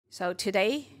So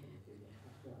today,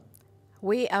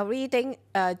 we are reading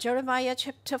Jeremiah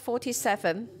chapter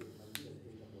 47,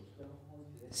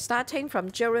 starting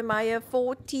from Jeremiah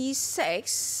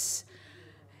 46.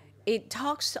 It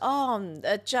talks on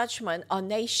the judgment on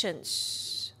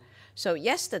nations. So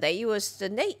yesterday, it was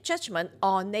the judgment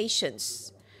on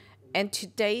nations. And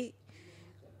today,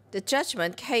 the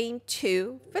judgment came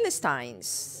to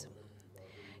Philistines.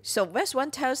 So verse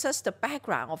 1 tells us the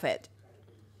background of it.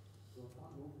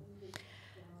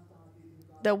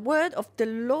 The word of the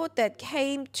Lord that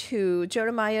came to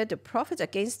Jeremiah the prophet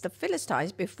against the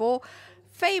Philistines before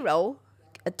Pharaoh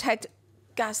attacked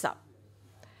Gaza.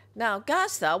 Now,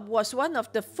 Gaza was one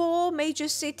of the 4 major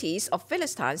cities of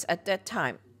Philistines at that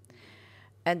time.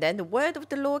 And then the word of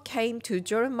the Lord came to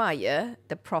Jeremiah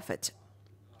the prophet.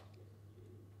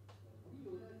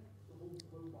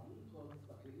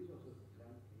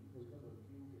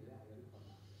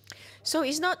 So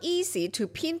it's not easy to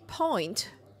pinpoint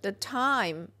the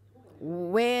time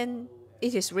when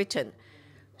it is written.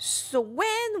 So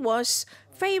when was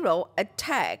Pharaoh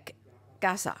attack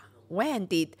Gaza? When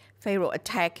did Pharaoh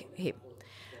attack him?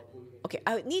 Okay,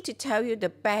 I need to tell you the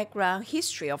background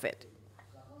history of it.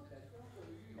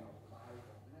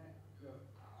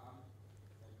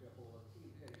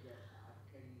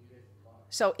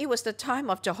 So it was the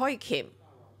time of Jehoiakim.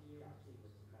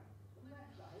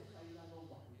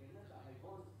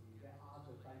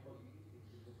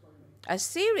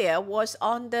 Assyria was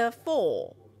on the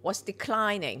fall, was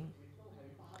declining.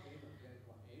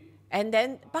 And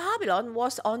then Babylon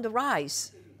was on the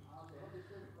rise.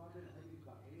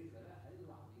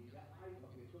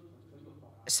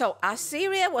 So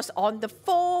Assyria was on the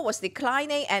fall, was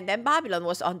declining, and then Babylon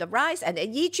was on the rise, and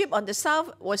then Egypt on the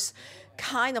south was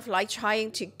kind of like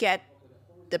trying to get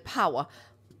the power.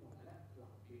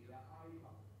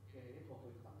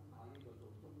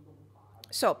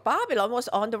 So Babylon was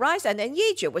on the rise, and then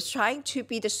Egypt was trying to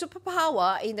be the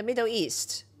superpower in the Middle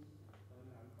East.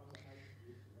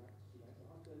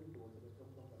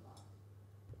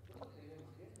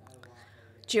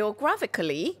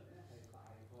 Geographically,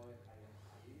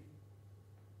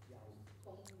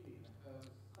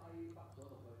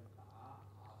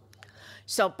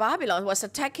 so Babylon was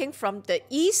attacking from the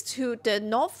east to the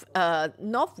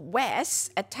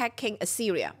northwest, attacking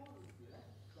Assyria.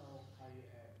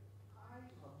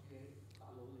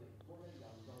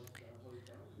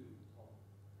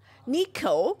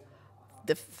 Necho,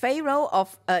 the Pharaoh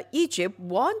of Egypt,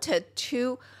 wanted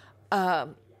to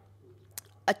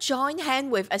join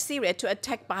hand with Assyria to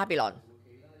attack Babylon.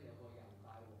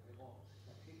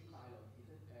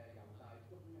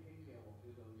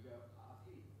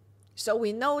 So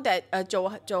we know that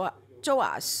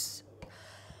Joash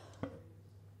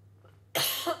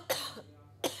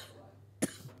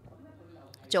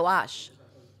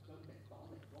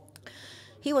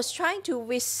he was trying to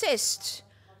resist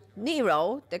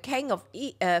Nero, the king of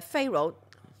Pharaoh,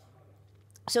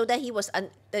 so that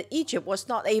Egypt was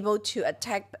not able to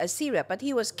attack Assyria, but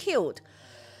he was killed.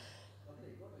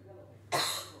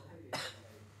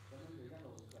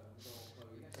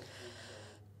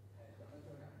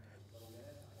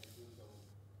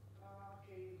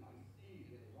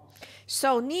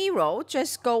 So Nero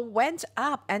just went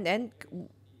up and then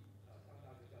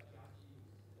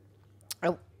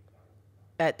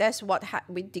that's what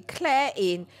we declare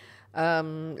in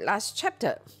last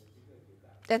chapter.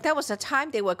 Then there was a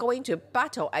time they were going to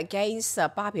battle against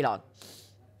Babylon.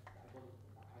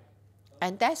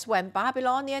 And that's when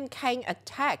Babylonian king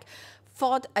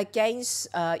fought against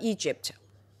Egypt.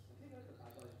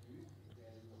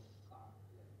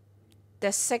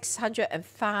 That's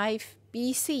 605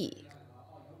 BC.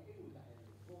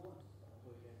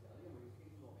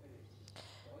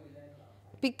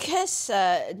 Because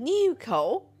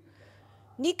Necho,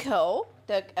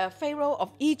 the Pharaoh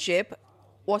of Egypt,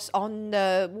 was on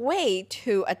the way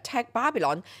to attack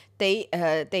Babylon, they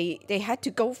had to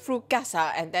go through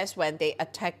Gaza, and that's when they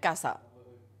attacked Gaza.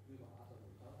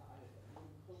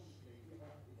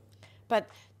 But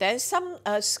then some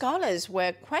scholars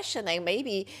were questioning,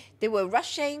 maybe they were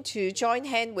rushing to join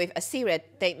hand with Assyria.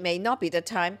 They may not be the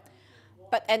time.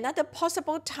 But another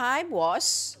possible time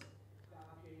was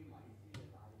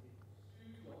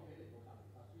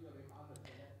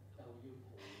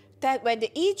that when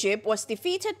Egypt was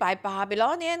defeated by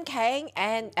Babylonian king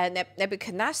and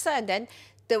Nebuchadnezzar, and then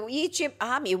the Egypt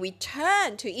army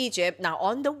returned to Egypt. Now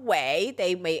on the way,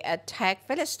 they may attack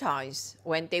Philistines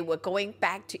when they were going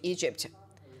back to Egypt.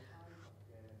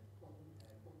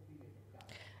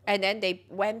 And then they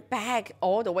went back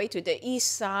all the way to the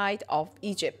east side of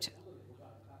Egypt.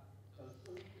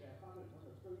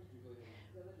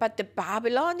 But the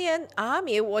Babylonian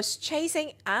army was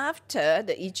chasing after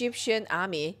the Egyptian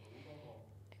army.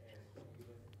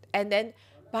 And then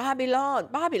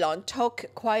Babylon took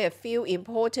quite a few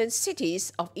important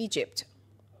cities of Egypt,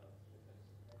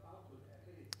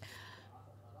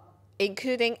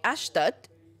 including Ashdod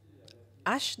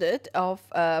of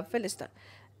Philistine,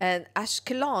 and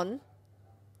Ashkelon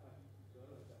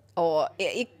or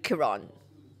Ekron.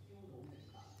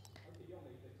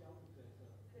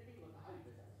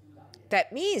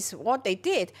 That means what they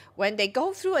did, when they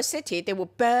go through a city, they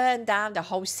will burn down the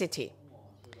whole city,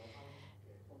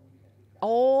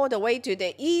 all the way to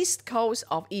the east coast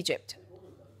of Egypt.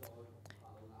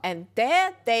 And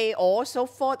there they also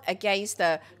fought against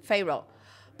the Pharaoh.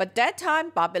 But that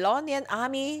time, Babylonian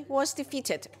army was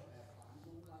defeated.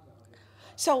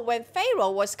 So when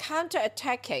Pharaoh was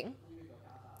counterattacking,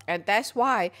 and that's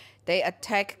why they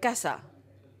attacked Gaza.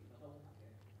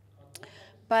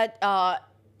 But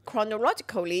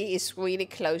chronologically, it's really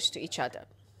close to each other.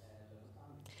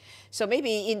 So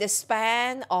maybe in the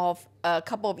span of a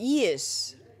couple of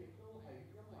years.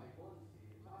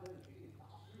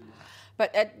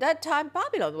 But at that time,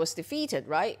 Babylon was defeated,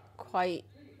 right?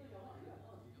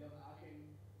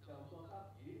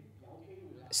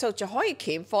 So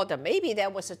Jehoiakim thought that maybe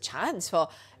there was a chance for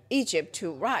Egypt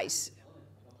to rise.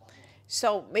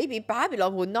 So maybe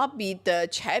Babylon would not be the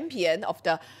champion of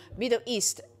the Middle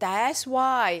East. That's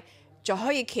why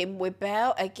Jehoiakim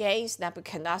rebelled against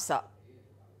Nebuchadnezzar.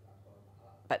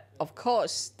 But of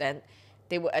course, then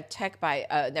they were attacked by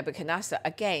Nebuchadnezzar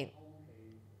again.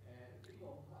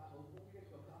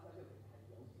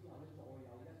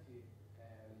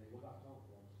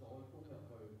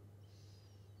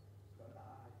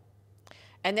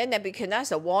 And then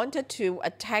Nebuchadnezzar wanted to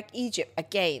attack Egypt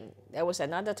again. There was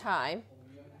another time.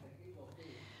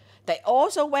 They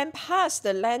also went past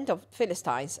the land of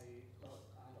Philistines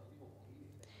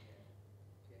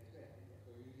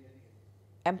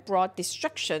and brought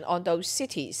destruction on those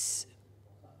cities.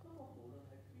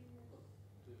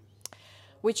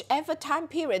 Whichever time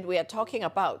period we are talking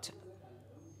about,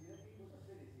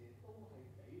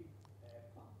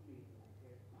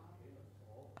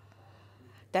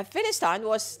 the Philistine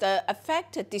was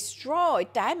affected,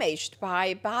 destroyed, damaged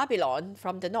by Babylon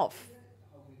from the north.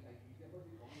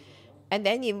 And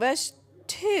then in verse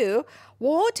 2,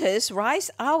 waters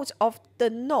rise out of the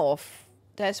north.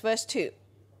 That's verse 2.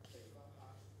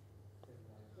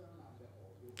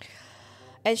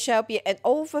 And shall be an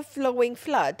overflowing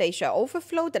flood. They shall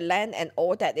overflow the land and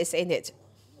all that is in it.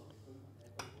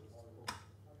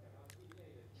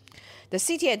 The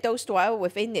city and those dwell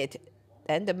within it.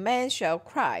 Then the man shall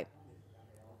cry.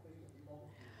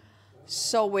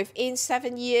 So within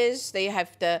 7 years, they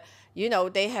have the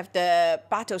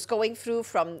battles going through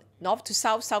from north to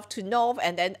south, south to north,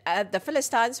 and then the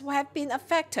Philistines who have been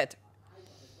affected.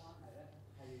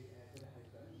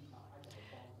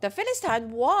 The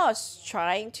Philistine was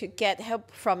trying to get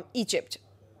help from Egypt.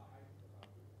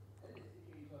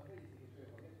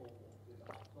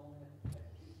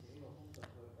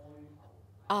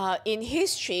 In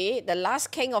history, the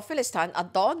last king of Philistine,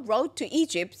 Adon, wrote to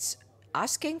Egypt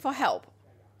asking for help.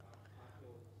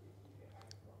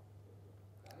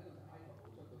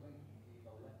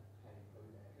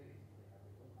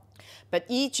 But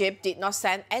Egypt did not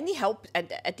send any help,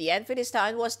 and at the end,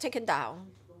 Philistine was taken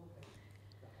down.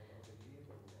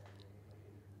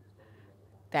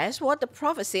 That's what the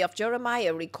prophecy of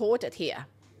Jeremiah recorded here.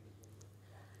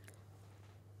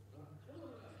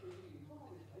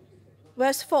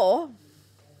 Verse 4.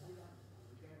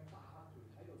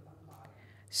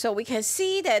 So we can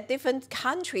see that different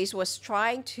countries were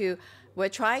trying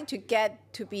to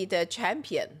get to be the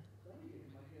champion.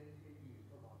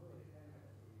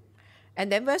 And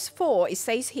then verse 4, it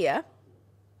says here,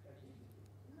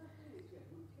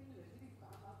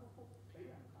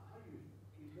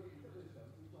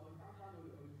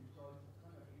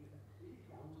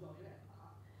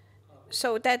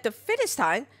 so that the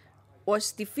Philistine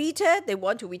was defeated, they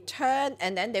want to return,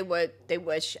 and then they were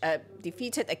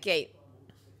defeated again.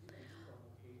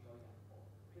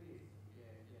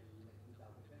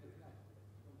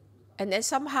 And then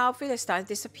somehow Philistines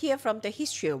disappear from the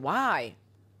history. Why?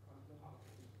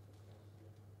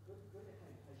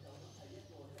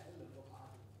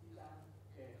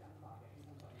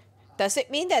 Does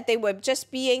it mean that they were just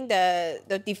being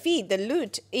the defeat, the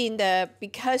loot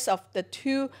because of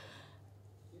the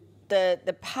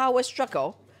power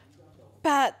struggle?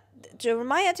 But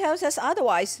Jeremiah tells us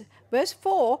otherwise. Verse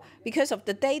 4, because of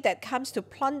the day that comes to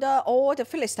plunder all the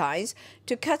Philistines,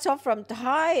 to cut off from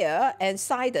Tyre and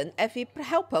Sidon every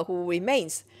helper who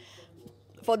remains.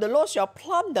 For the Lord shall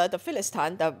plunder the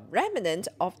Philistine, the remnant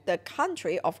of the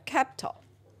country of capital.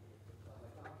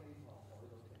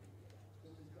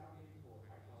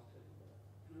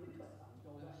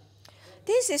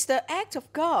 This is the act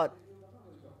of God.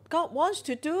 God wants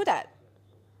to do that.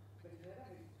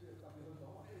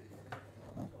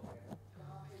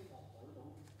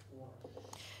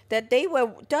 That they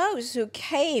were those who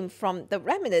came from the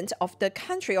remnant of the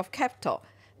country of capital,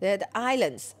 the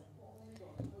islands.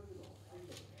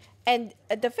 And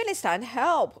the Philistine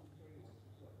helped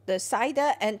the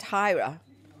Sidon and Tyre.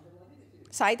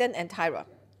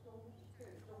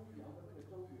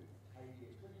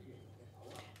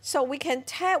 So we can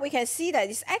see that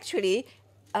it's actually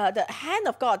the hand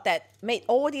of God that made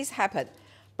all this happen.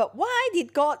 But why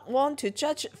did God want to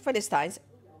judge Philistines?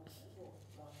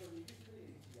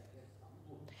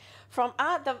 From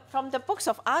the books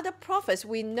of other prophets,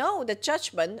 we know the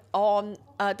judgment on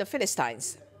the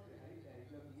Philistines.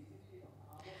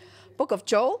 Book of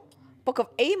Joel, Book of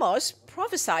Amos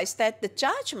prophesies that the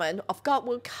judgment of God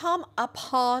will come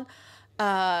upon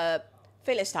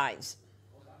Philistines.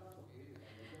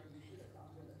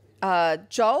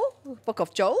 Joel, Book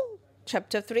of Joel,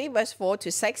 chapter 3, verse 4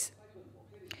 to 6.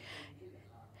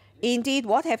 Indeed,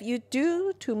 what have you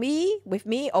do to me, with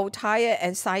me, O Tyre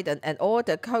and Sidon, and all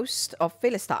the coast of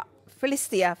Philistia?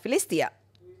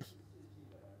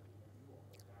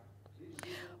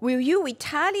 Will you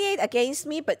retaliate against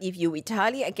me? But if you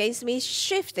retaliate against me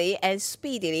swiftly and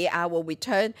speedily, I will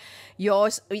return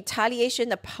your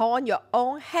retaliation upon your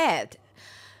own head.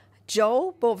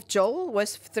 Joel, both Joel,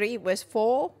 verse 3, verse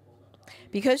 4.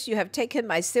 Because you have taken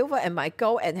my silver and my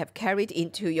gold and have carried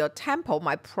into your temple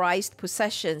my prized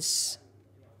possessions.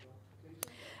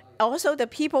 Also the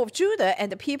people of Judah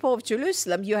and the people of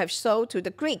Jerusalem you have sold to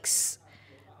the Greeks,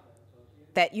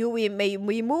 that you may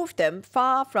remove them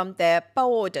far from their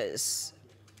borders.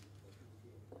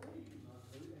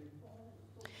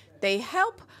 They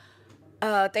help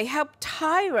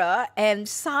Tyre and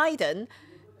Sidon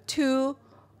to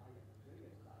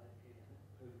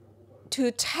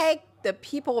take the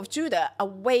people of Judah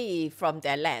away from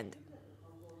their land.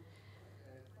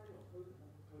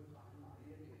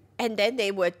 And then they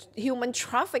were human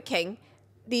trafficking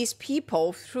these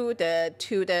people to the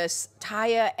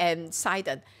Tyre and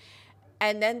Sidon.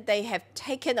 And then they have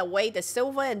taken away the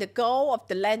silver and the gold of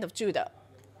the land of Judah.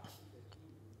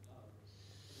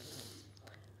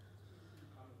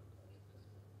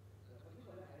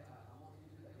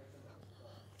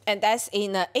 And that's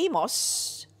in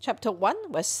Amos chapter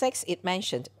 1, verse 6, it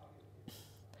mentioned.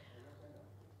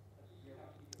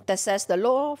 That says, the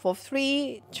Lord, for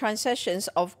 3 transgressions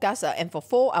of Gaza, and for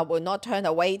 4 I will not turn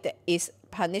away its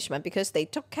punishment, because they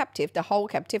took captive the whole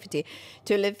captivity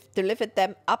to deliver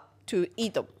them up to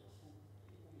Edom.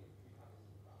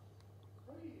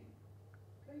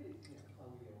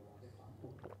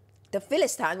 The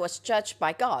Philistine was judged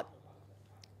by God.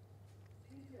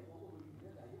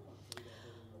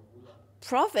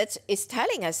 Prophet is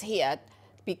telling us here,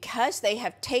 because they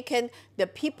have taken the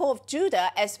people of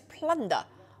Judah as plunder.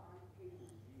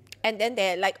 And then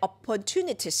they're like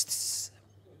opportunists.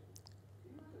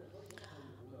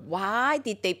 Why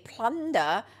did they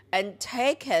plunder and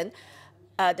taken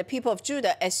the people of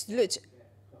Judah as loot?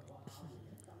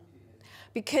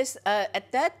 Because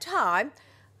at that time,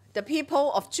 the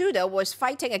people of Judah was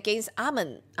fighting against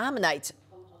Ammonites.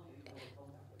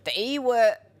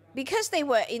 Because they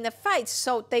were in a fight,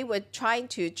 so they were trying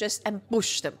to just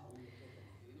ambush them.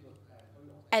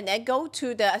 And then go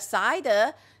to the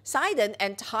Sidon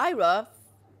and Tyre,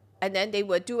 and then they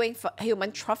were doing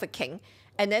human trafficking.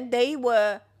 And then they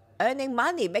were earning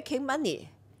money, making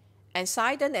money. And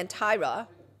Sidon and Tyre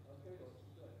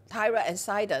and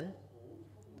Sidon,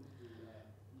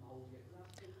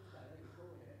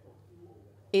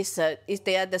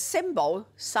 they are the symbol,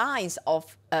 signs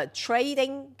of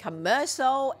trading,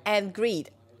 commercial, and greed.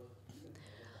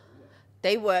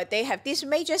 They have this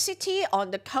major city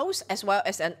on the coast as well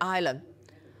as an island.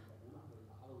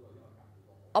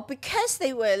 Or because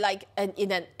they were like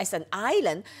as an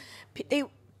island,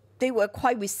 they were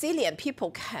quite resilient.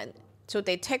 So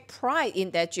they take pride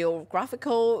in their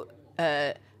geographical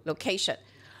location.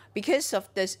 Because of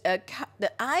this,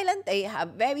 the island, they are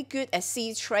very good at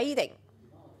sea trading.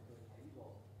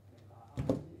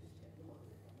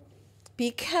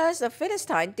 Because the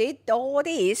Philistine did all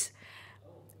this,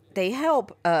 they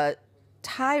help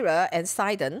Tyre and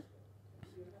Sidon.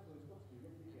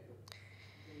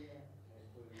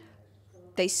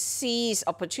 They seize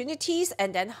opportunities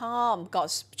and then harm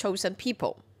God's chosen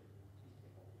people.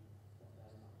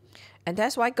 And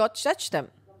that's why God judged them.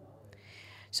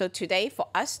 So today, for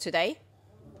us today,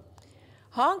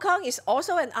 Hong Kong is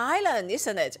also an island,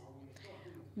 isn't it?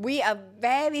 We are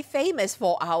very famous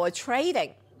for our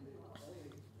trading.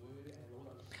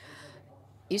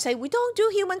 You say, we don't do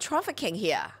human trafficking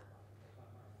here.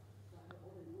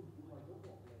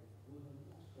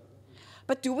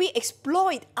 But do we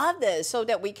exploit others so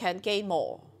that we can gain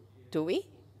more? Do we?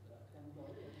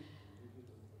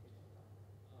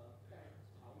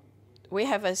 We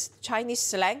have a Chinese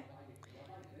slang.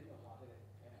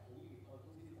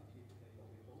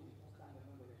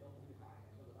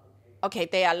 Okay,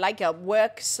 they are like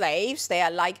work slaves. They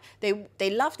are like, they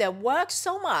love their work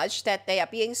so much that they are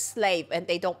being slave and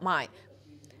they don't mind.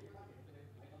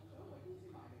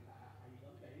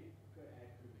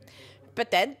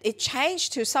 But then it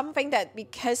changed to something that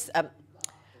because,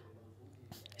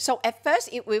 so at first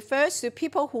it refers to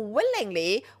people who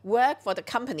willingly work for the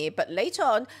company, but later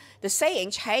on the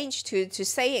saying changed to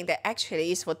saying that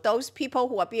actually it's for those people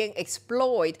who are being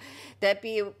exploited, they're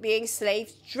being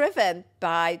slaves driven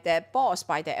by their boss,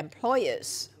 by their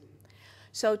employers.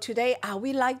 So today, are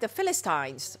we like the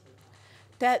Philistines?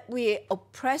 That we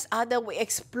oppress others, we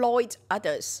exploit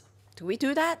others. Do we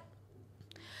do that?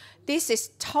 This is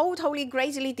totally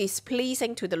greatly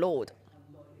displeasing to the Lord.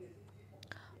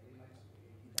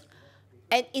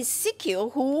 And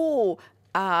Ezekiel, who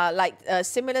like a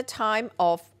similar time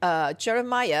of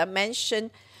Jeremiah, mentioned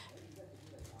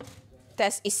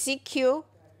that's Ezekiel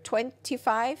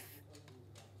 25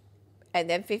 and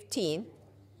then 15.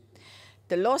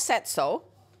 The Lord said so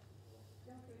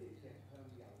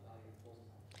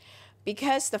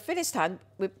because the Philistines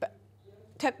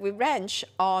took revenge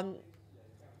on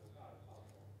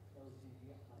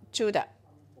Judah.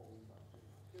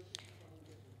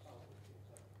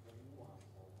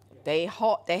 They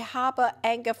harbor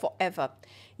anger forever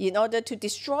in order to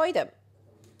destroy them.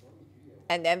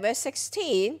 And then verse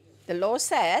 16, the Lord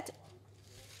said,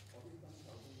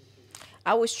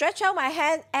 I will stretch out my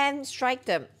hand and strike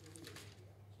them.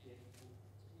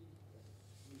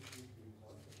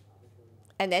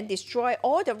 And then destroy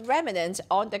all the remnants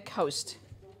on the coast.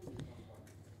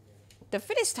 The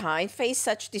Philistines face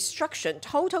such destruction,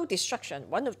 total destruction.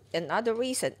 Another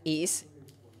reason is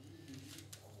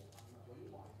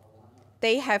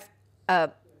they have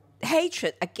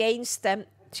hatred against them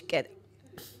together.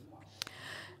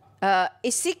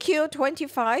 Ezekiel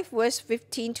 25, verse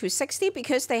 15 to 60,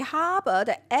 because they harbor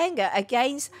the anger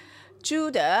against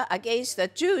Judah, against the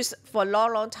Jews for a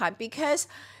long, long time, because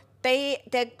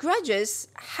their grudges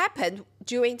happened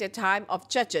during the time of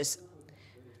Judges.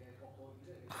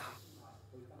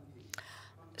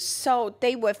 So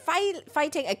they were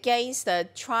fighting against the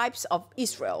tribes of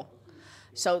Israel.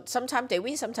 So sometimes they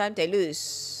win, sometimes they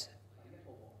lose.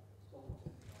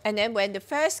 And then when the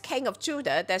first king of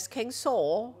Judah, that's King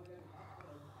Saul,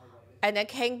 and then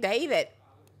King David,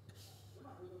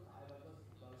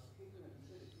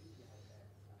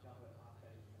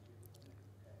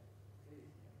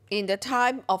 in the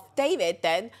time of David,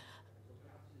 then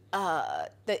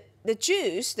the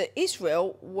Jews, the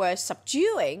Israel, were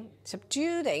subduing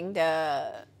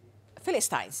the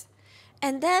Philistines.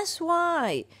 And that's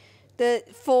why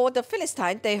for the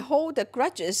Philistines, they hold the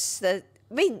grudges that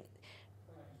win.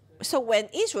 So when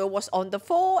Israel was on the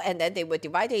fall and then they were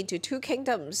divided into two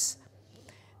kingdoms,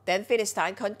 then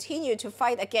Philistine continued to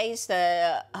fight against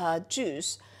the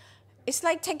Jews. It's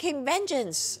like taking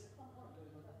vengeance.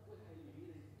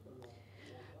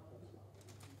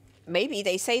 Maybe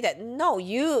they say that, no,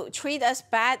 you treat us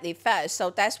badly first, so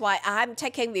that's why I'm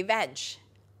taking revenge.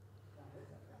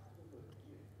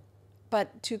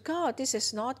 But to God, this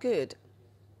is not good.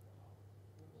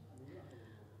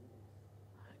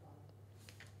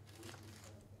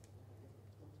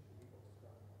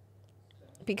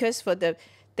 Because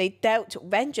they dealt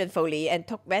vengefully and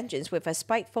took vengeance with a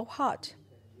spiteful heart.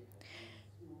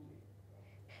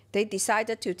 They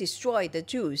decided to destroy the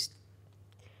Jews.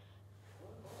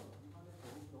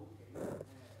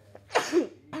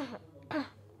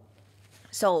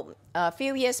 So a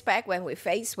few years back when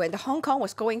the Hong Kong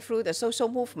was going through the social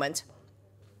movement,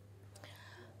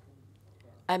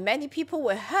 and many people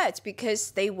were hurt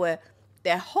because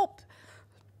their hope,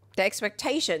 their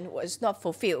expectation was not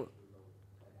fulfilled.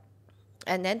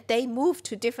 And then they moved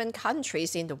to different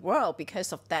countries in the world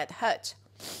because of that hurt.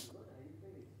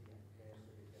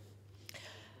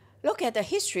 Look at the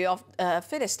history of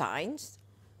Philistines.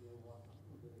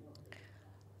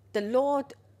 The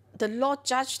Lord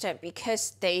judged them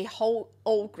because they hold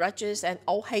old grudges and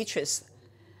old hatreds.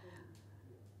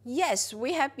 Yes,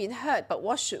 we have been hurt, but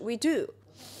what should we do?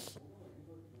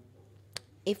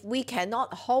 If we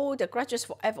cannot hold the grudges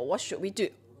forever, what should we do?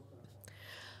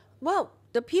 Well,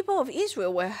 the people of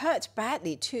Israel were hurt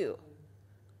badly too.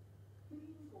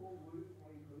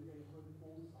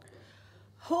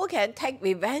 Who can take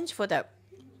revenge for them?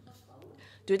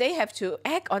 Do they have to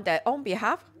act on their own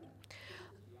behalf?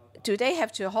 Do they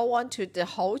have to hold on to the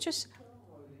hostages?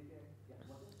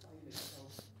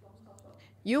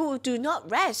 You do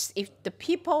not rest if the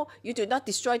people, you do not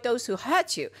destroy those who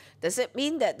hurt you. Does it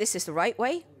mean that this is the right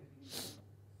way?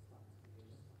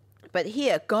 But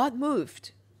here, God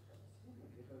moved.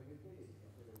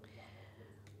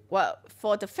 Well,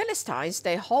 for the Philistines,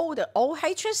 they hold the old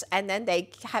hatreds and then they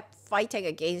kept fighting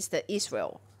against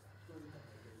Israel.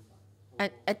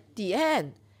 And at the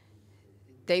end,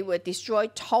 they were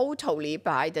destroyed totally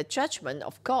by the judgment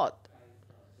of God.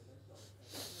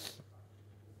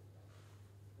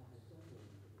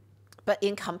 But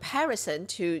in comparison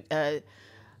to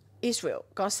Israel,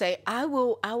 God said, I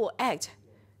will act.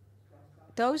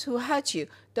 Those who hurt you,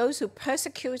 those who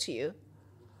persecute you,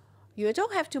 you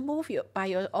don't have to move by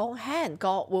your own hand.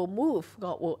 God will move.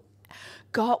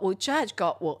 God will judge.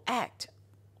 God will act.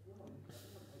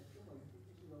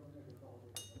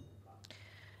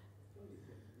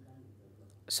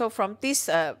 So from this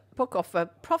book of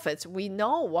prophets, we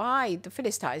know why the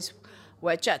Philistines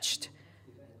were judged.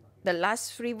 The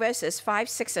last 3 verses, 5,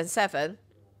 6, and 7,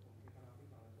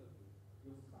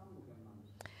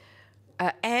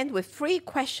 end with 3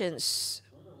 questions.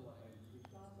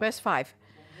 Verse 5.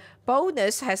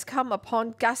 Boldness has come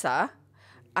upon Gaza.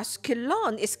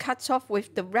 Ashkelon is cut off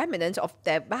with the remnant of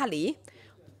their valley.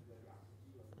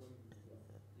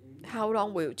 How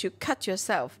long will you cut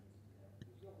yourself?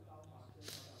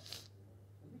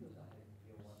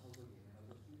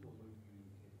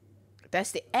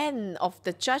 That's the end of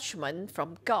the judgment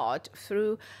from God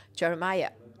through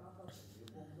Jeremiah.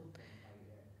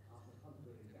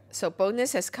 So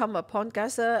boldness has come upon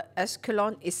Gaza.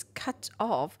 Ashkelon is cut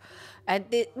off. And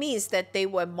it means that they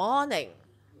were mourning.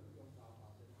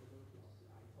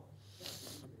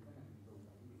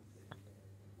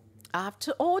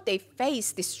 After all, they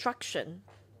faced destruction.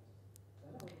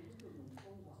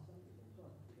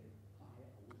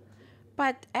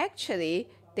 But actually,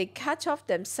 they cut off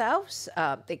themselves.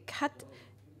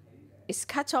 It's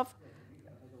cut off.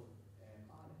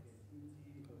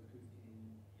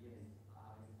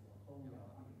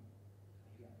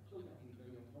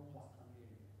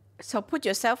 So put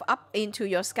yourself up into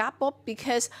your scalpel,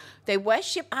 because they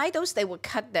worship idols, they will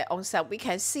cut their own self. We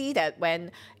can see that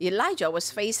when Elijah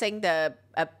was facing the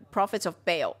prophets of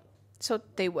Baal. So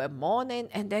they were mourning,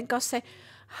 and then God said,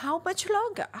 how much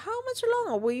longer? How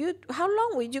long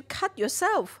will you cut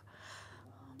yourself?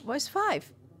 Verse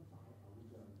 5.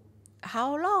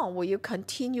 How long will you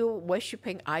continue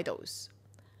worshiping idols?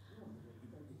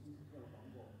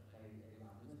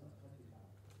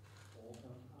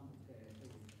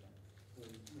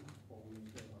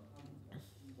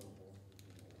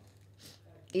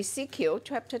 Ezekiel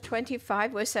chapter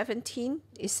 25, verse 17,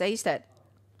 it says that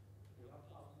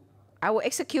I will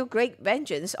execute great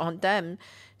vengeance on them,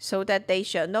 so that they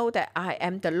shall know that I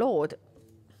am the Lord.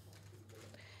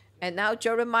 And now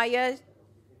Jeremiah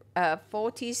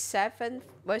 47,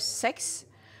 verse 6.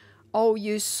 O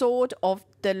you sword of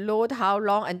the Lord, how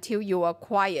long until you are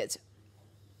quiet?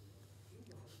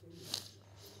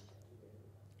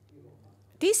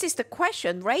 This is the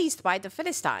question raised by the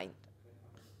Philistine.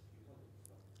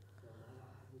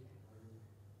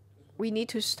 We need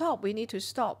to stop. We need to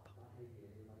stop.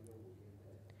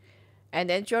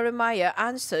 And then Jeremiah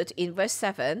answered in verse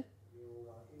 7,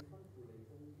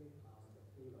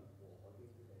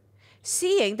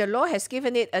 seeing the Lord has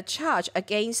given it a charge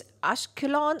against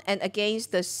Ashkelon and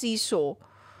against the seashore,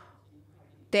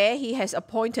 there he has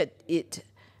appointed it.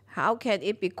 How can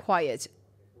it be quiet?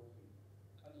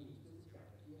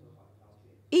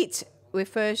 It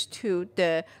refers to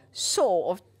the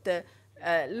soul of the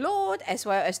Lord, as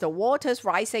well as the waters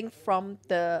rising from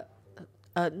the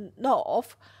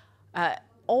north.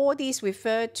 All these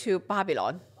refer to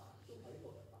Babylon.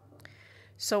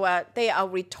 So they are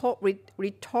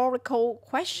rhetorical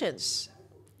questions.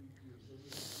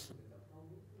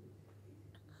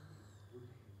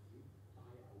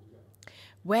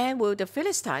 When will the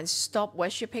Philistines stop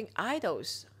worshipping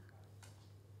idols?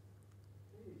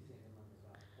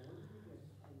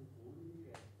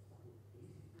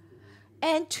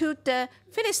 And to the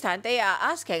Philistine, they are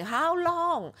asking, how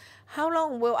long? How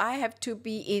long will I have to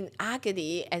be in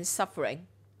agony and suffering?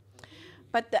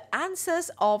 But the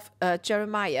answers of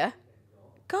Jeremiah,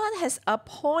 God has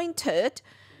appointed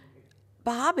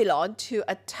Babylon to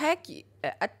attack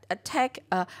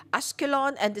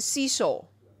Ashkelon and the seashore.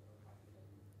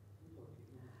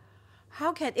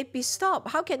 How can it be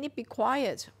stopped? How can it be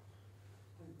quiet?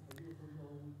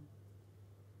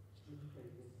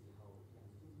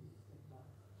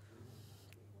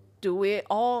 do we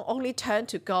all only turn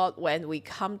to God when we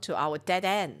come to our dead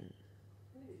end?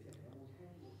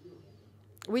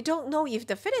 We don't know if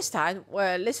the Philistines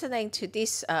were listening to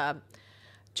this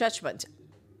judgment,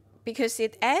 because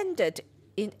it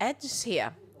ends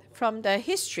here. From the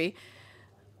history,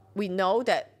 we know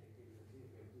that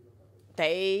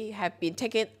they have been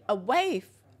taken away,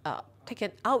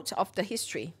 taken out of the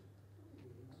history.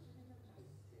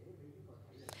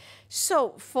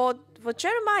 So for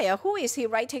Jeremiah, who is he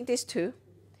writing this to?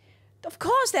 Of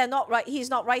course, they're not right. He's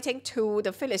not writing to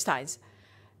the Philistines.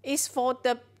 It's for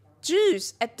the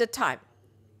Jews at the time.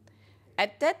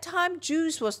 At that time,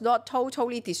 Jews was not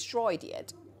totally destroyed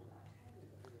yet.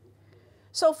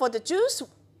 So for the Jews,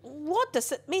 what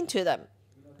does it mean to them?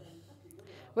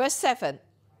 Verse 7.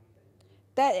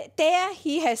 That there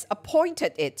he has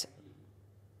appointed it.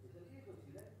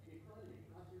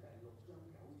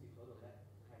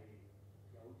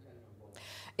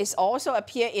 It also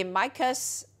appears in Micah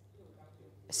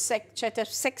chapter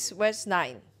 6, verse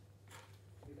 9.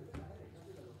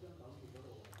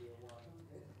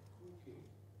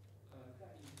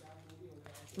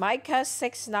 Micah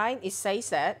 6:9, it says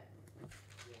that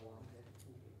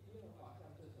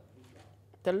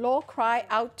the Lord cried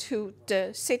out to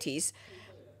the cities,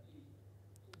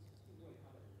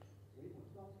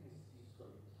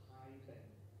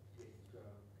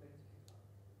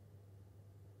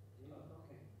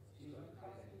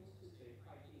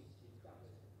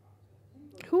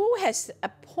 who has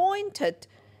appointed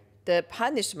the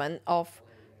punishment of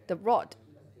the rod?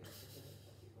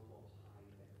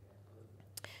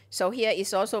 So here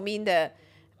is also mean the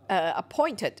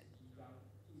appointed.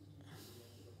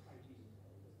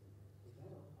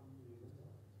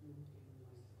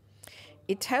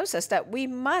 It tells us that we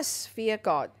must fear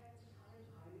God.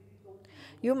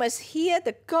 You must hear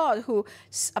the God who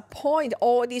appoint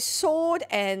all the sword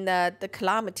and the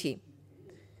calamity.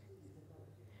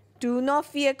 Do not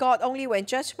fear God only when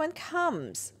judgment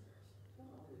comes.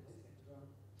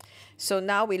 So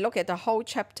now we look at the whole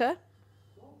chapter.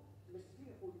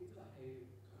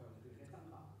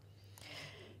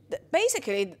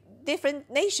 Basically, different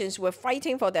nations were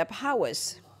fighting for their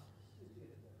powers.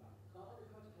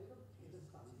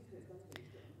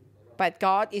 But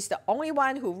God is the only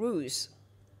one who rules.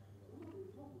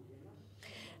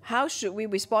 How should we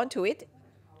respond to it?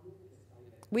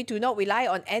 We do not rely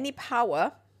on any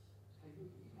power,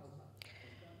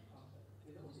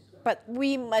 but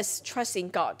we must trust in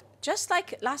God. Just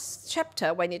like last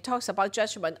chapter when it talks about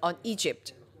judgment on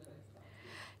Egypt.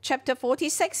 Chapter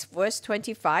 46, verse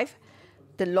 25,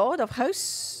 the Lord of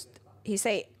hosts, he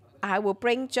said, I will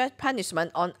bring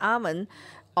punishment on Ammon,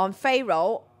 on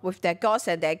Pharaoh, with their gods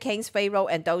and their kings, Pharaoh,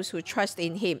 and those who trust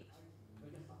in him.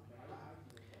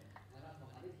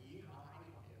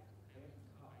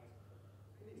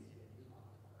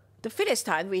 The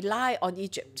Philistines rely on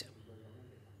Egypt,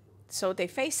 so they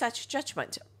face such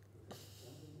judgment.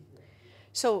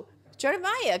 So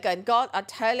Jeremiah and God are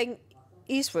telling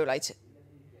Israelites,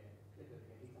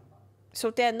 so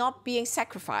they're not being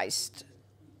sacrificed.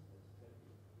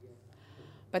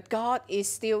 But God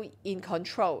is still in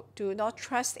control. Do not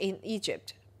trust in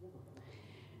Egypt,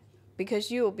 because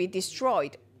you will be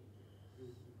destroyed.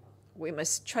 We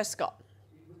must trust God.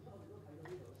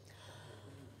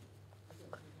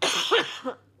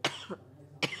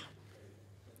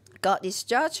 God is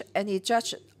judge, and he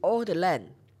judged all the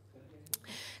land.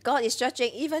 God is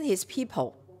judging even his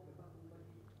people.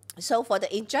 So for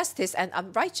the injustice and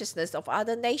unrighteousness of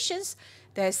other nations,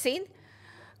 their sin,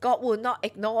 God will not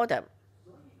ignore them.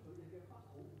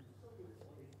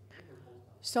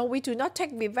 So we do not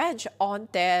take revenge on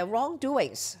their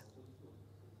wrongdoings.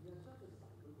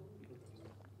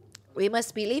 We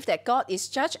must believe that God is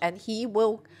judge and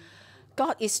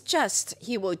God is just,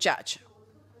 he will judge.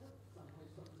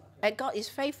 And God is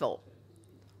faithful.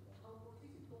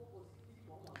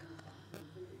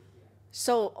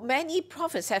 So many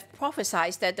prophets have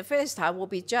prophesied that the Philistines will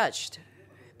be judged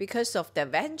because of their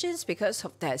vengeance, because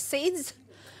of their sins.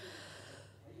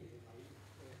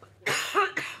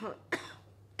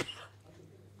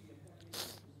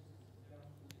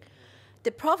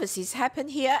 The prophecies happen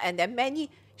here, and then many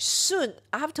soon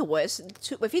afterwards,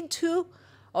 within 2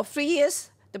 or 3 years,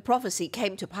 the prophecy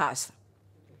came to pass.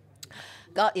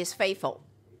 God is faithful.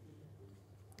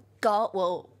 God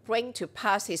will bring to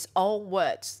pass his own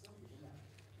words.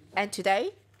 And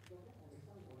today,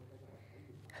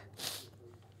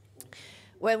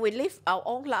 when we live our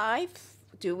own life,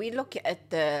 do we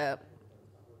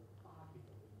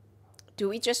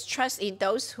just trust in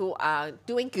those who are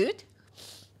doing good?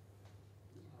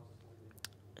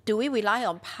 Do we rely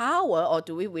on power, or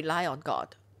do we rely on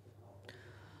God?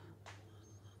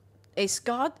 Is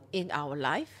God in our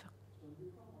life?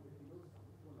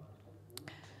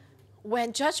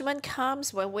 When judgment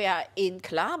comes, when we are in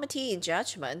calamity, in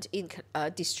judgment, in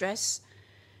distress,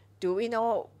 do we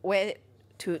know where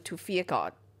to fear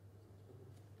God?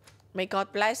 May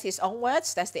God bless His own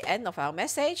words. That's the end of our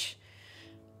message.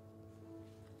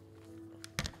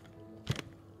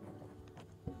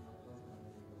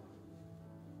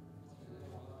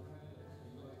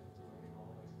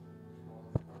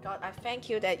 God, I thank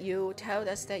you that you tell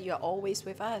us that you are always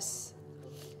with us.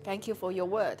 Thank you for your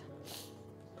word.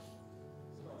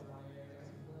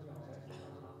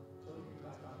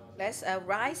 Let's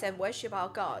rise and worship our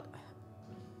God.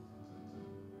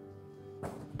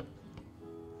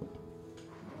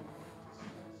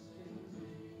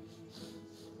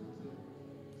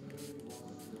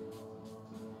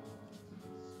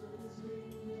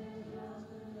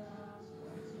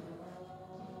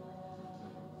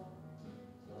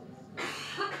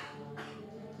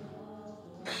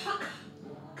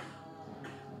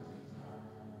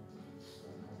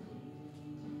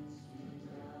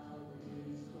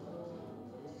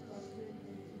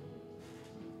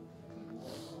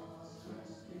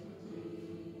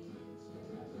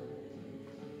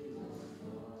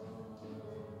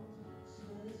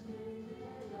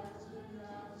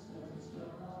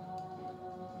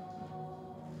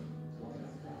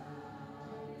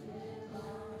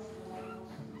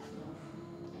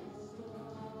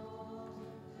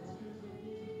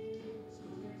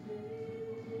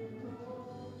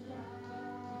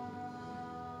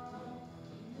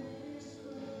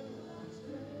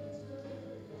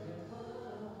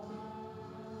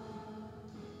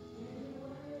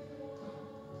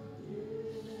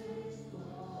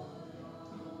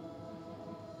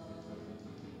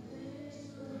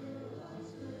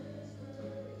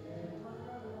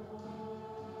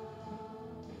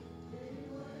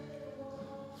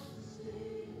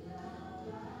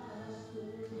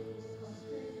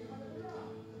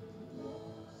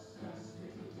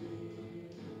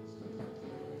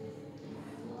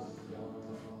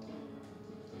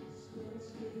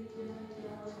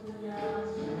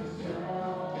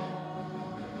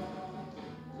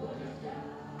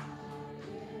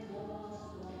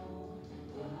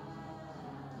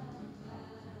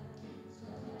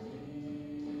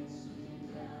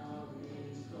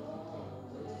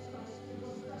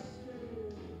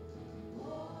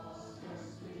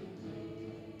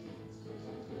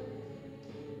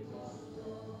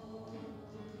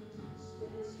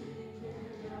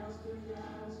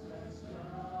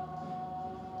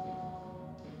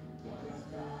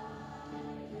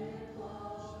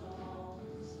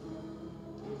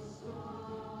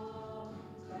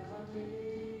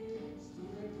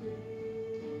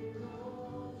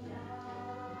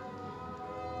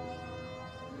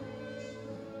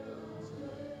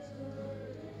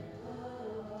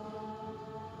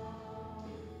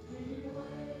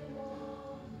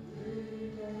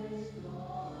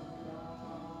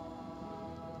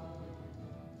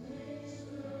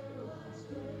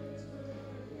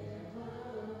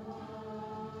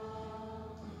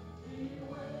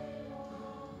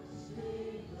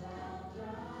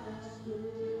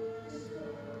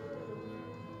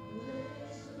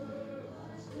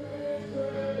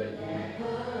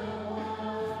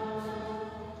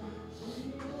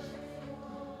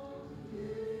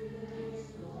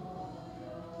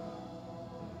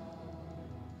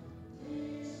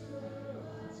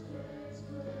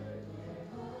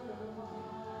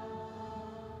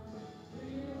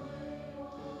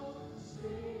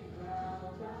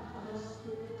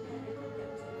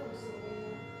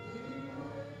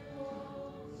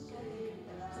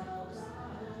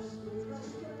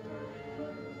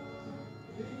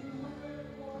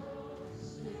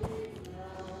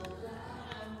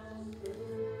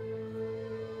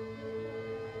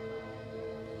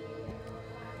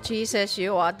 Jesus,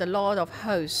 you are the Lord of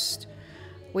hosts.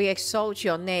 We exalt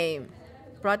your name.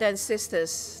 Brothers and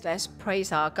sisters, let's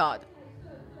praise our God.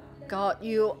 God,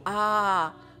 you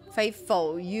are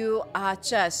faithful. You are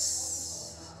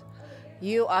just.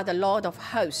 You are the Lord of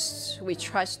hosts. We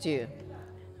trust you.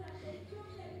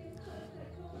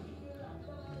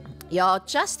 Your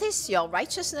justice, your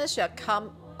righteousness shall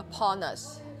come upon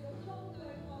us.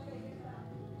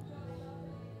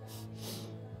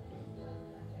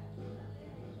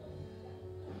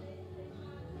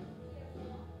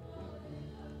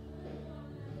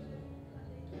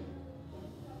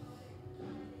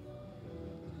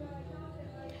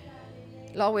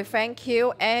 Lord, we thank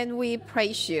you and we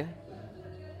praise you.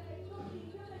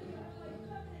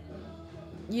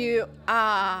 You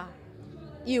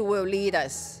will lead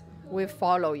us. We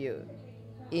follow you.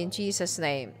 In Jesus'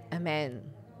 name, amen.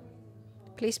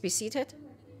 Please be seated.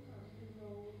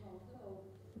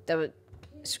 The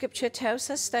scripture tells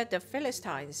us that the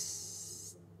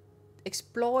Philistines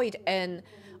exploit and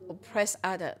oppress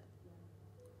others.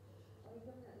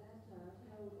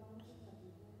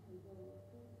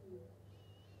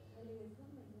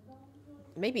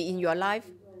 Maybe in your life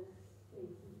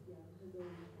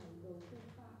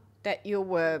that you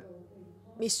were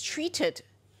mistreated,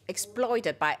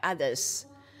 exploited by others.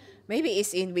 Maybe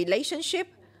it's in relationship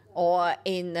or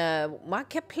in a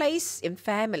marketplace, in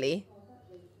family.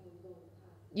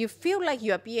 You feel like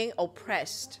you are being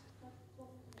oppressed.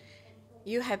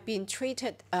 You have been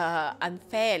treated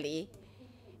unfairly.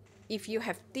 If you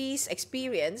have this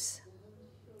experience,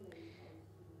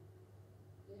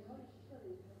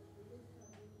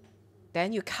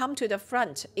 then you come to the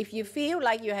front. If you feel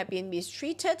like you have been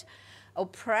mistreated,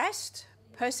 oppressed,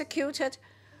 persecuted,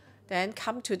 then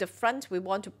come to the front. We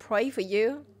want to pray for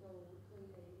you.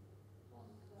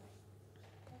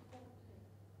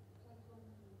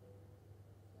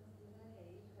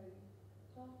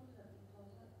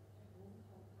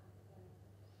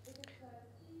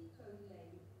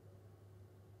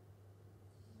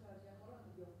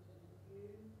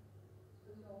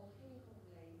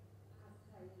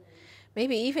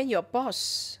 Maybe even your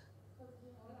boss.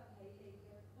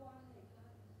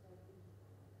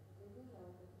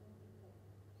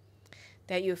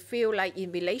 That you feel like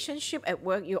in relationship at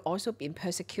work, you've also been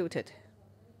persecuted.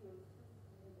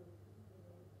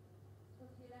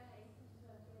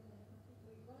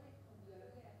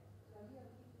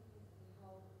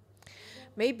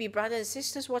 Maybe brothers and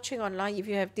sisters watching online, if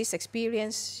you have this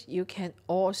experience, you can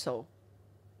also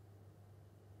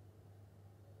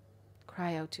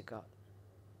cry out to God.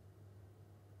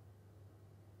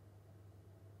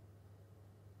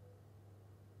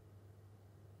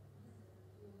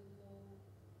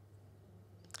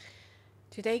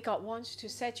 Today, God wants to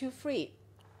set you free.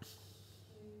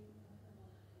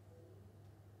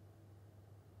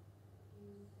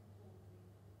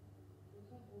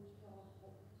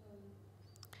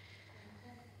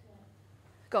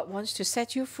 God wants to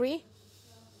set you free.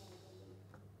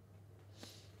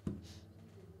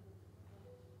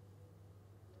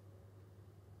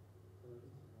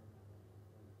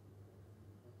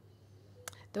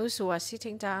 Those who are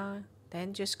sitting down,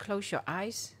 then just close your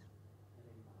eyes.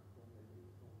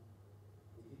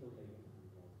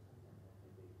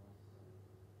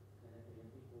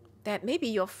 That maybe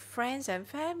your friends and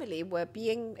family were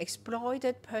being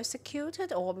exploited,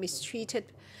 persecuted, or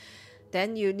mistreated,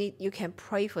 then you can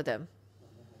pray for them.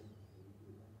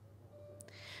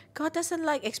 God doesn't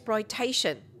like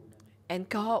exploitation, and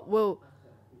God will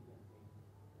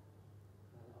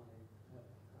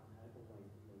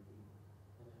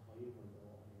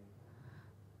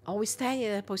always stand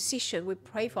in a position. We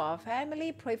pray for our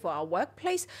family, pray for our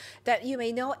workplace, that you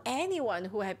may know anyone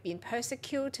who have been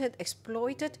persecuted,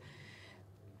 exploited,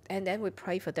 and then we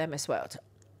pray for them as well.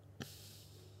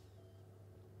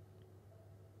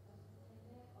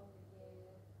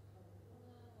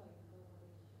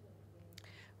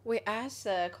 We ask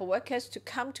co-workers to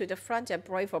come to the front and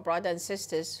pray for brothers and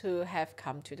sisters who have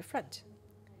come to the front.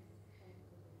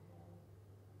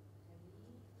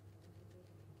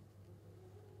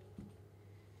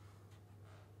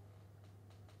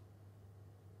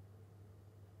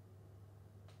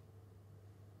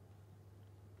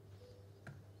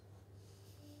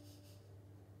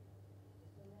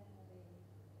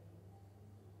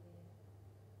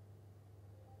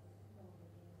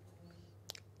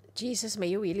 Jesus, may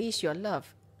you release your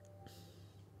love.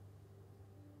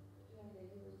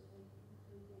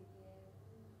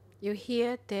 You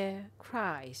hear their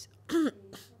cries.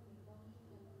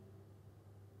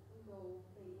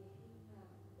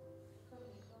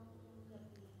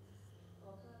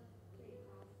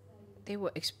 They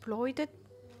were exploited,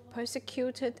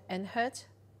 persecuted, and hurt.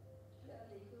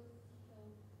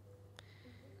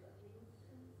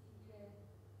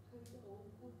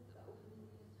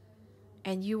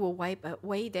 And you will wipe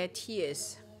away their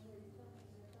tears.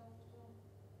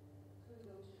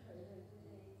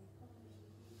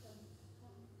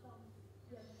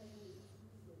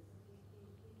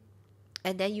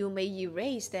 And then you may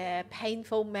erase their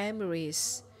painful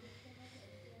memories.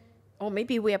 Or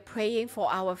maybe we are praying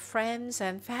for our friends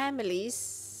and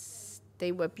families.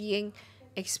 They were being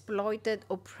exploited,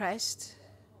 oppressed,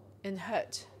 and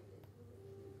hurt.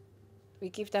 We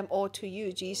give them all to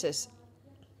you, Jesus.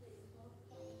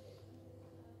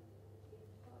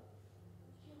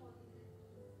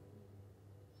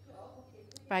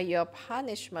 By your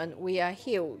punishment, we are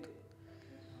healed.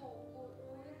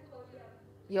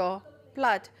 Your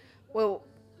blood will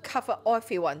cover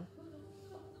everyone.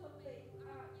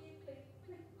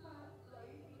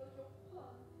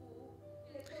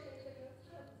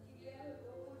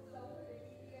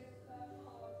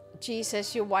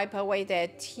 Jesus, you wipe away their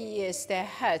tears, their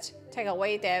hurt, take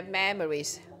away their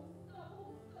memories.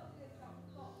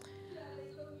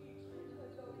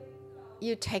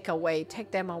 You take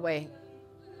them away.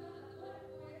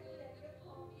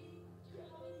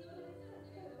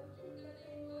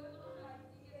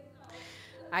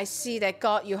 I see that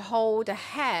God, you hold the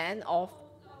hand of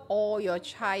all your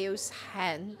child's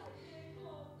hand.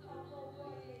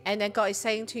 And then God is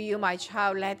saying to you, my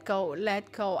child, let go,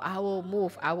 let go. I will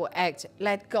move, I will act.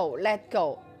 Let go, let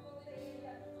go.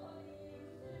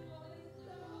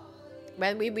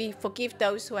 When we forgive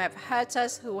those who have hurt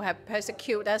us, who have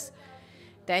persecuted us,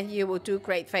 then you will do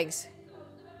great things.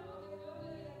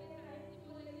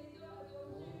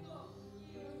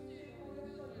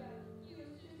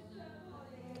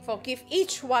 Forgive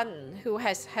each one who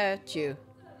has hurt you.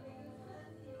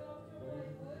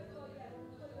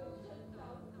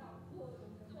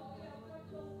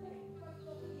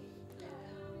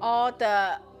 All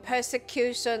the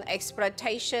persecution,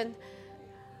 exploitation,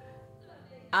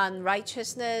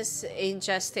 unrighteousness,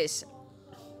 injustice.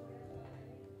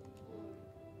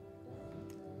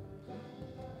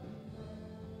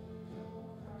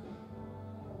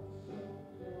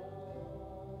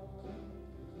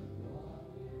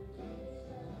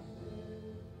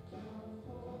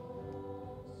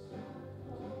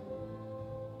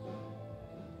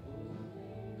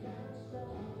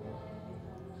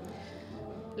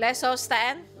 Let's all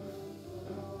stand.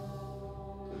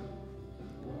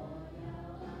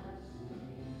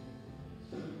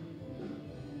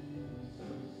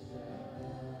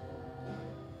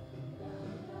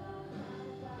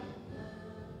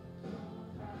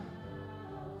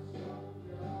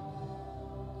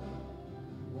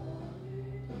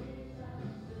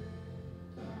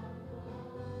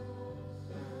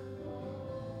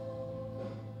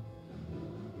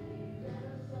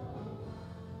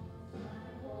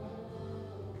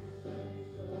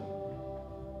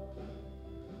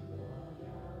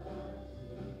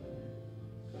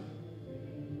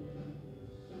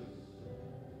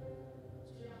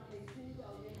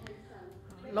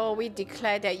 Lord, we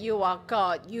declare that you are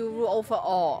God. You rule over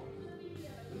all.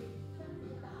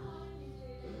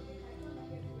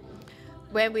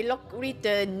 When we read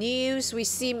the news, we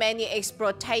see many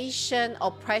exploitation,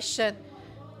 oppression.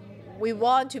 We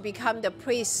want to become the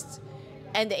priests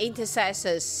and the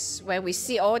intercessors. When we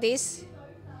see all this,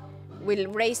 we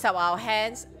raise up our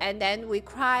hands and then we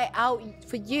cry out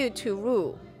for you to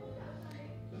rule.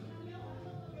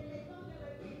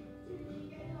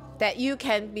 That you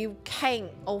can be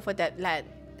king over that land.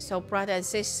 So brothers and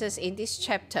sisters, in this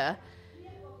chapter,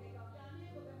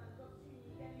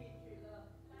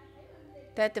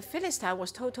 that the Philistine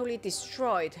was totally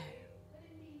destroyed.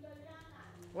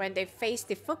 When they faced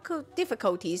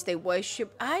difficulties, they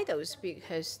worship idols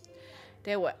because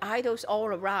there were idols all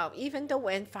around. Even though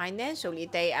when financially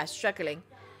they are struggling,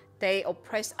 they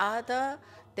oppress others,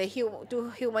 they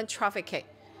do human trafficking.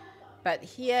 But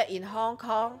here in Hong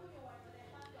Kong,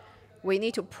 we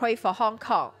need to pray for Hong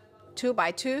Kong. 2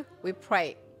 by 2, we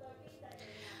pray.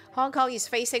 Hong Kong is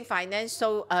facing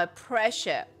financial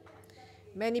pressure.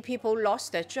 Many people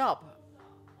lost their job.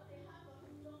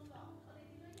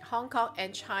 Hong Kong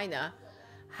and China,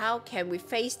 how can we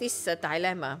face this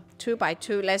dilemma? 2 by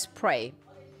 2, let's pray.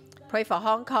 Pray for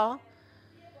Hong Kong.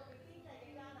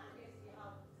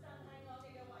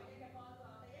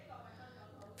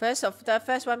 The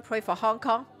first one, pray for Hong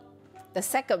Kong. The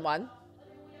second one,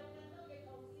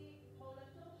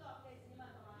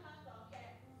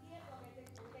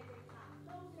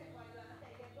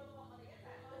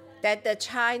 that the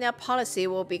China policy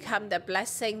will become the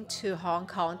blessing to Hong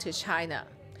Kong, to China.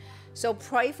 So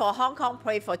pray for Hong Kong,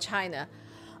 pray for China.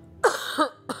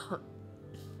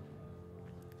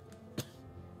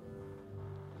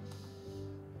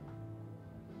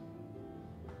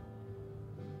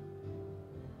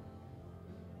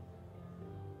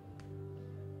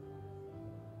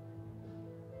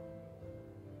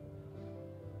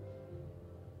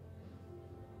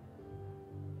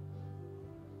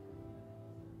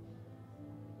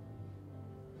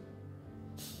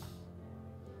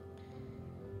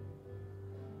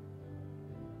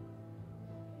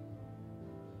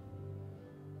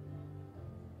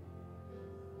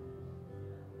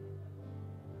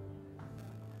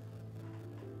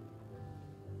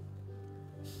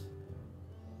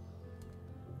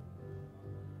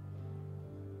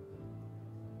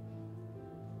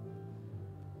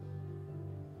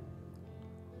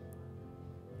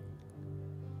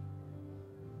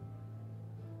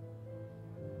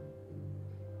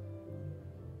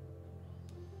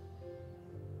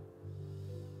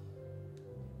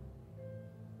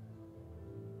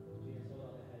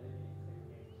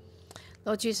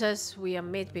 Lord Jesus, we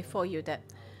admit before you that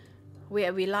we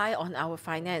rely on our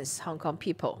finance, Hong Kong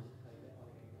people.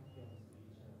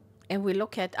 And we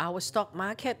look at our stock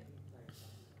market.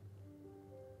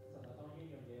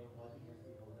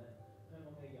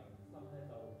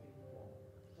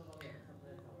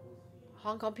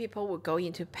 Hong Kong people will go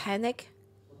into panic,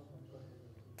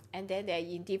 and then they're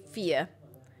in deep fear.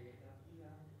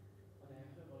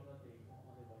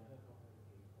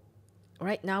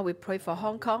 Right now, we pray for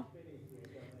Hong Kong.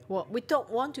 Well, we don't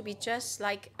want to be just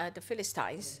like the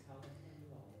Philistines.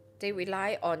 They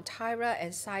rely on Tyre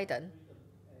and Sidon.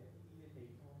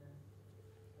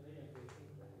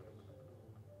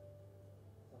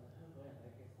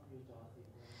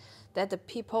 That the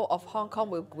people of Hong Kong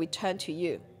will return to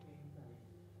you.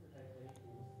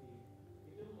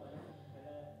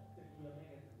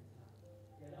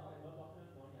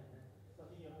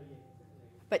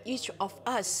 But each of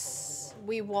us,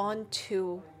 we want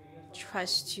to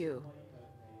trust you.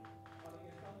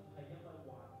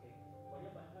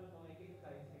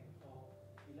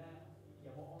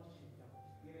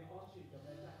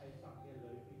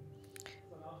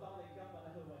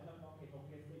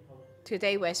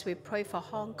 Today, as we pray for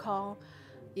Hong Kong,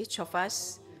 each of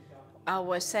us,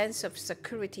 our sense of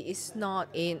security is not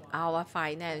in our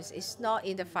finance. It's not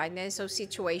in the financial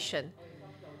situation.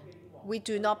 We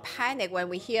do not panic when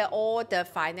we hear all the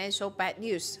financial bad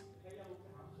news.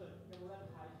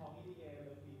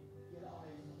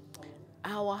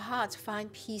 Our hearts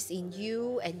find peace in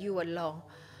you and you alone.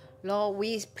 Lord,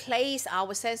 we place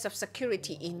our sense of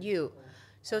security in you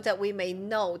so that we may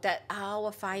know that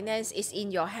our finance is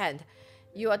in your hand.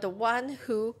 You are the one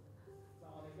who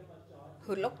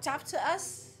looked after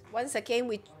us. Once again,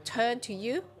 we turn to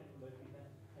you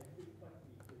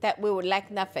that we will lack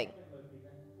nothing.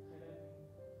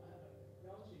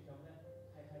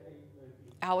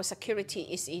 Our security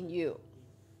is in you.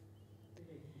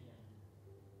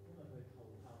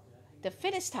 The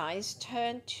Philistines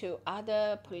turned to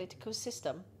other political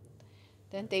system,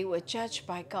 then they were judged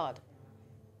by God.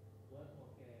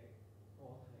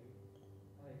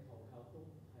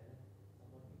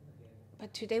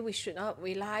 But today we should not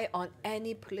rely on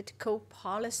any political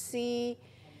policy,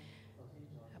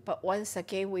 but once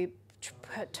again we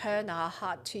turn our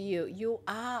heart to you. You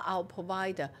are our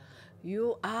provider.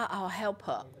 You are our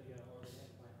helper.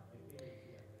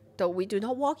 Though we do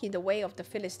not walk in the way of the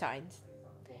Philistines,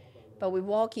 but we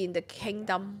walk in the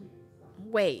kingdom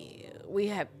way.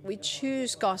 We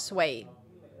choose God's way.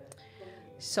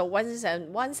 So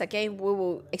once again, we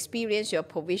will experience your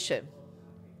provision.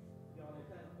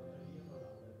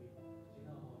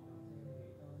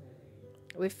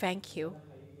 We thank you.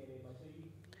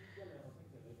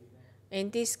 In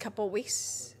these couple of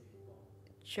weeks,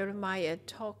 Jeremiah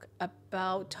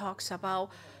talks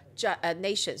about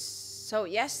nations. So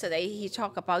yesterday he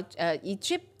talked about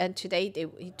Egypt, and today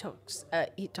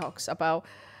he talks about.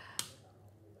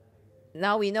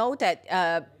 Now we know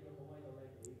that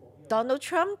Donald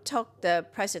Trump took the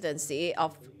presidency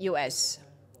of U.S.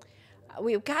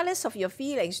 Regardless of your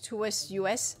feelings towards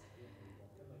U.S.,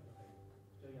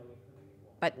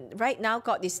 but right now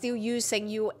God is still using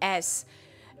U.S.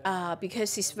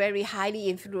 Because it's very highly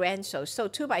influential. So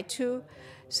 2 by 2.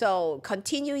 So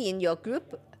continue in your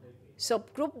group. So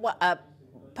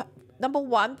number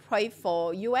 1, pray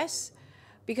for U.S.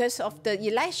 Because of the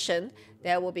election,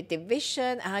 there will be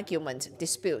division, argument,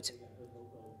 dispute.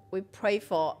 We pray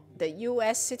for the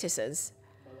U.S. citizens.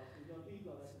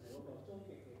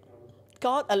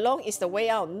 God alone is the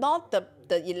way out, not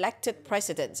the elected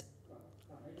president.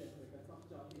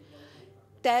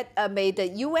 That may the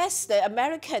U.S., the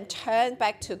American, turn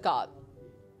back to God.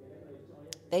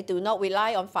 They do not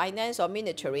rely on finance or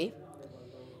military.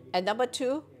 And number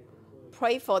 2,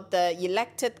 pray for the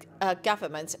elected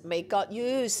government. May God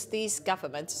use these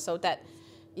governments so that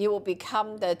it will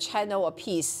become the channel of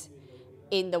peace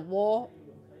in the war.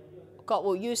 God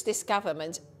will use this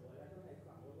government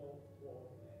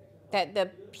that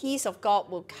the peace of God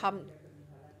will come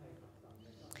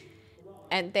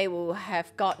and they will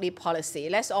have godly policy.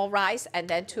 Let's all rise, and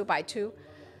then 2 by 2.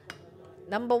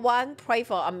 Number 1, pray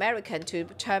for American to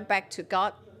turn back to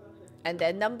God. And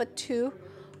then number 2,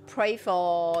 pray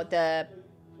for that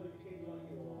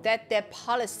their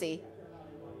policy,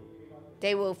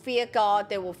 they will fear God,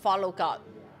 they will follow God.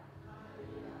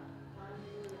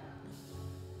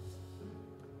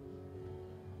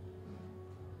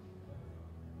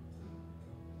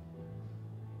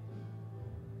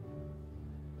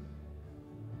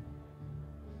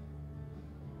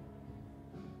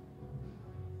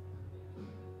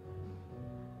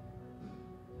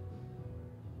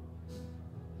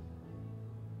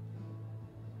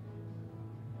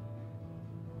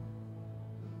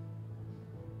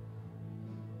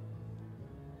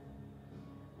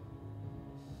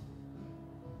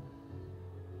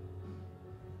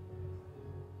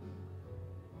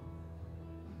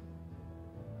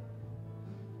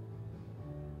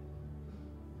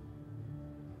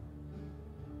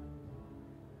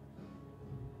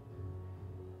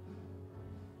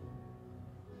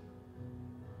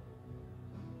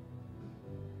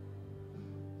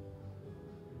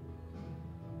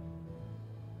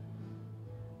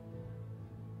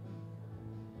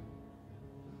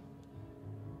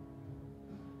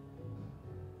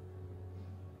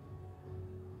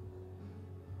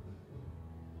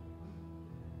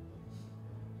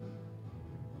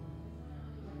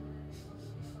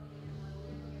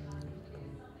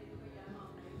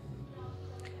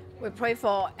 We pray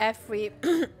for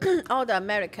all the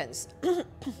Americans.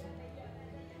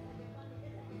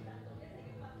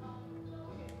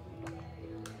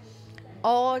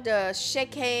 All the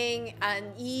shaking and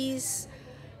ease,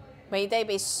 may they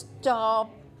be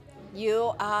stopped.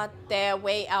 You are their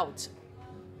way out.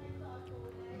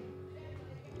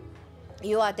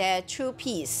 You are their true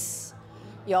peace.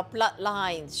 Your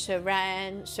bloodline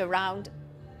surround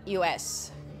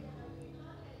U.S.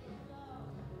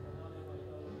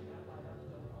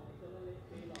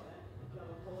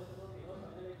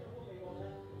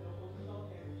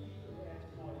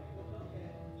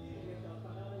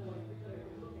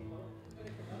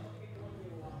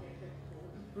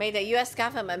 May the U.S.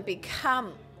 government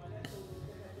become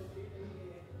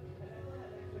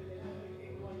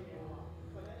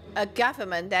a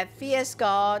government that fears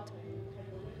God.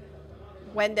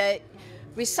 When the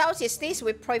result is this,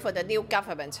 we pray for the new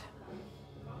government.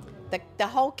 The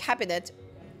whole cabinet,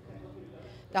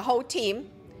 the whole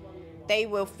team, they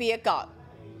will fear God.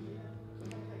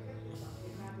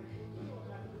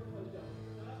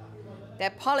 Their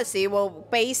policy will be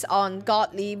based on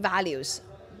godly values.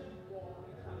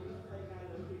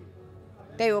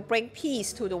 They will bring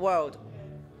peace to the world.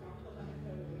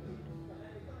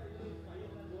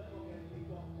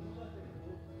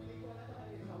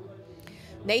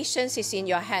 Nations is in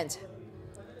your hand.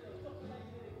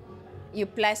 You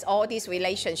bless all these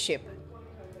relationships.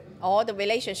 All the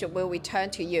relationship will return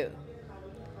to you.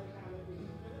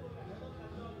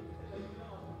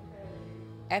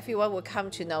 Everyone will come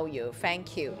to know you.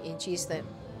 Thank you. In Jesus' name.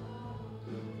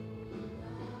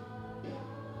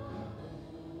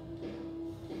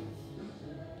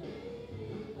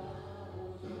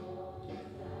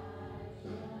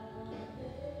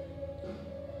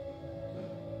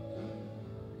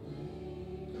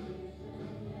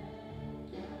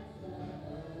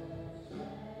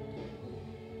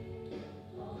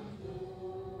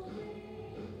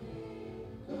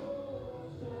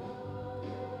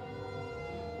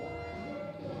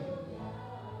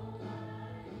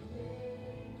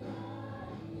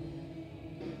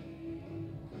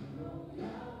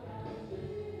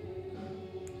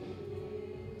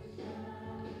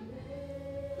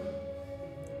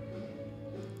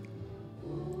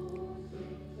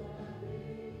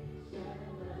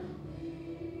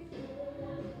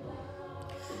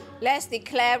 Let's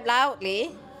declare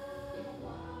loudly.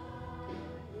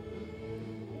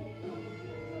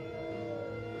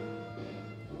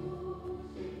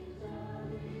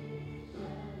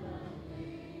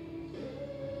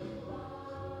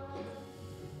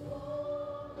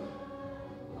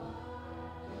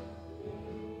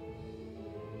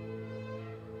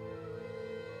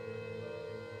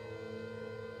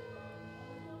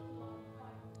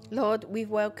 Lord, we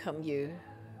welcome you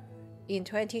in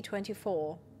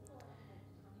 2024.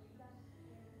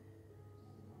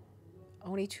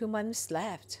 Only 2 months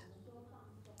left.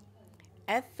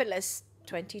 Effortless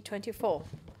 2024.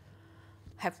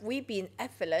 Have we been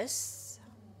effortless?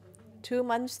 2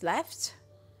 months left.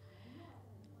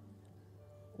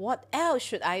 What else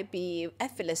should I be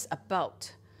effortless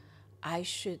about? I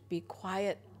should be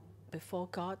quiet before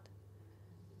God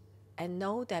and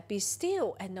know that, be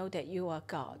still and know that you are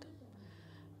God.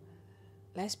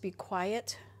 Let's be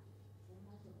quiet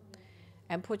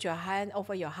and put your hand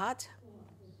over your heart.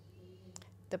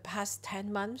 The past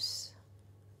 10 months,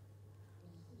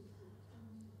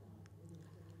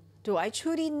 do I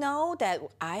truly know that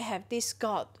I have this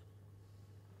God?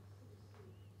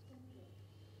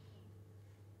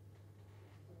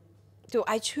 Do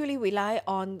I truly rely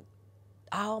on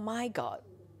my God?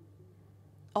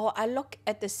 Or I look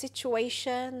at the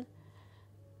situation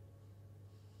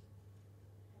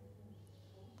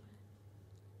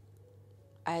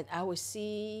and I will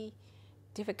see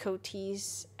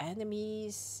difficulties,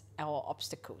 enemies, or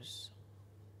obstacles.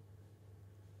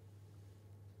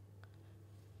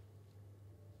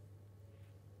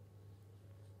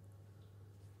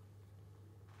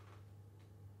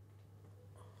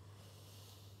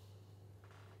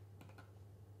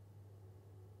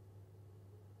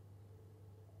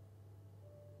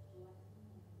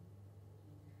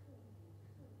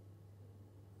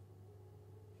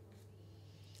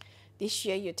 This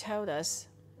year you told us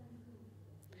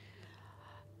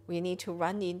we need to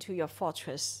run into your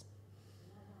fortress,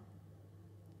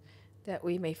 that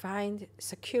we may find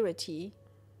security.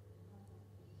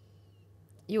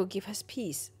 You will give us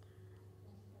peace.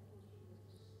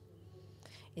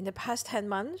 In the past 10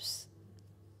 months,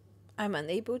 I'm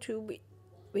unable to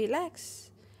relax.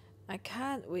 I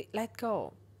can't let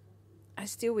go. I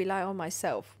still rely on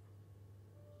myself.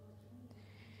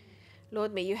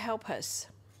 Lord, may you help us.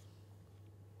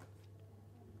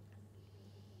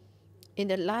 In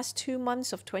the last 2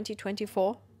 months of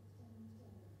 2024,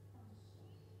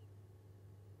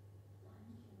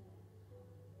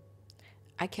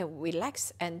 I can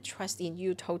relax and trust in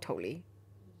you totally.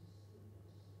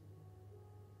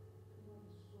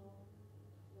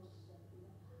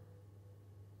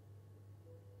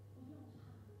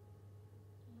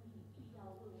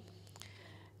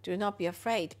 Do not be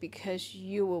afraid, because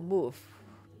you will move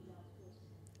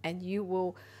and you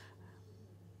will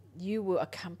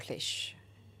accomplish.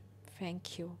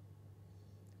 Thank you.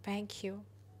 Thank you.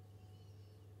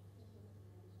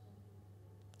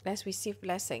 Let's receive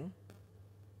blessing.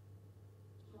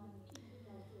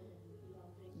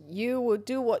 You will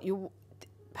do what you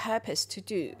purpose to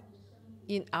do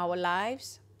in our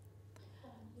lives.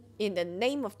 In the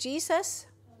name of Jesus,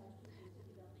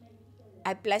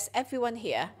 I bless everyone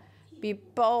here. Be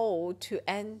bold to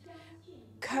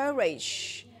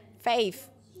encourage faith,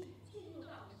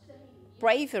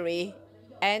 bravery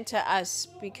enter us,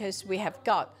 because we have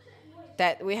God,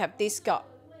 that we have this God,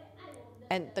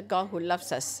 and the God who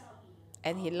loves us,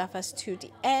 and He loves us to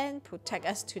the end, protect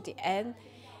us to the end.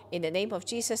 In the name of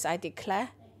Jesus, I declare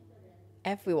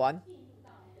everyone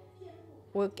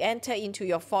will enter into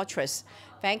your fortress.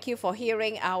 Thank you for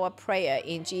hearing our prayer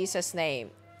in Jesus'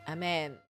 name. Amen.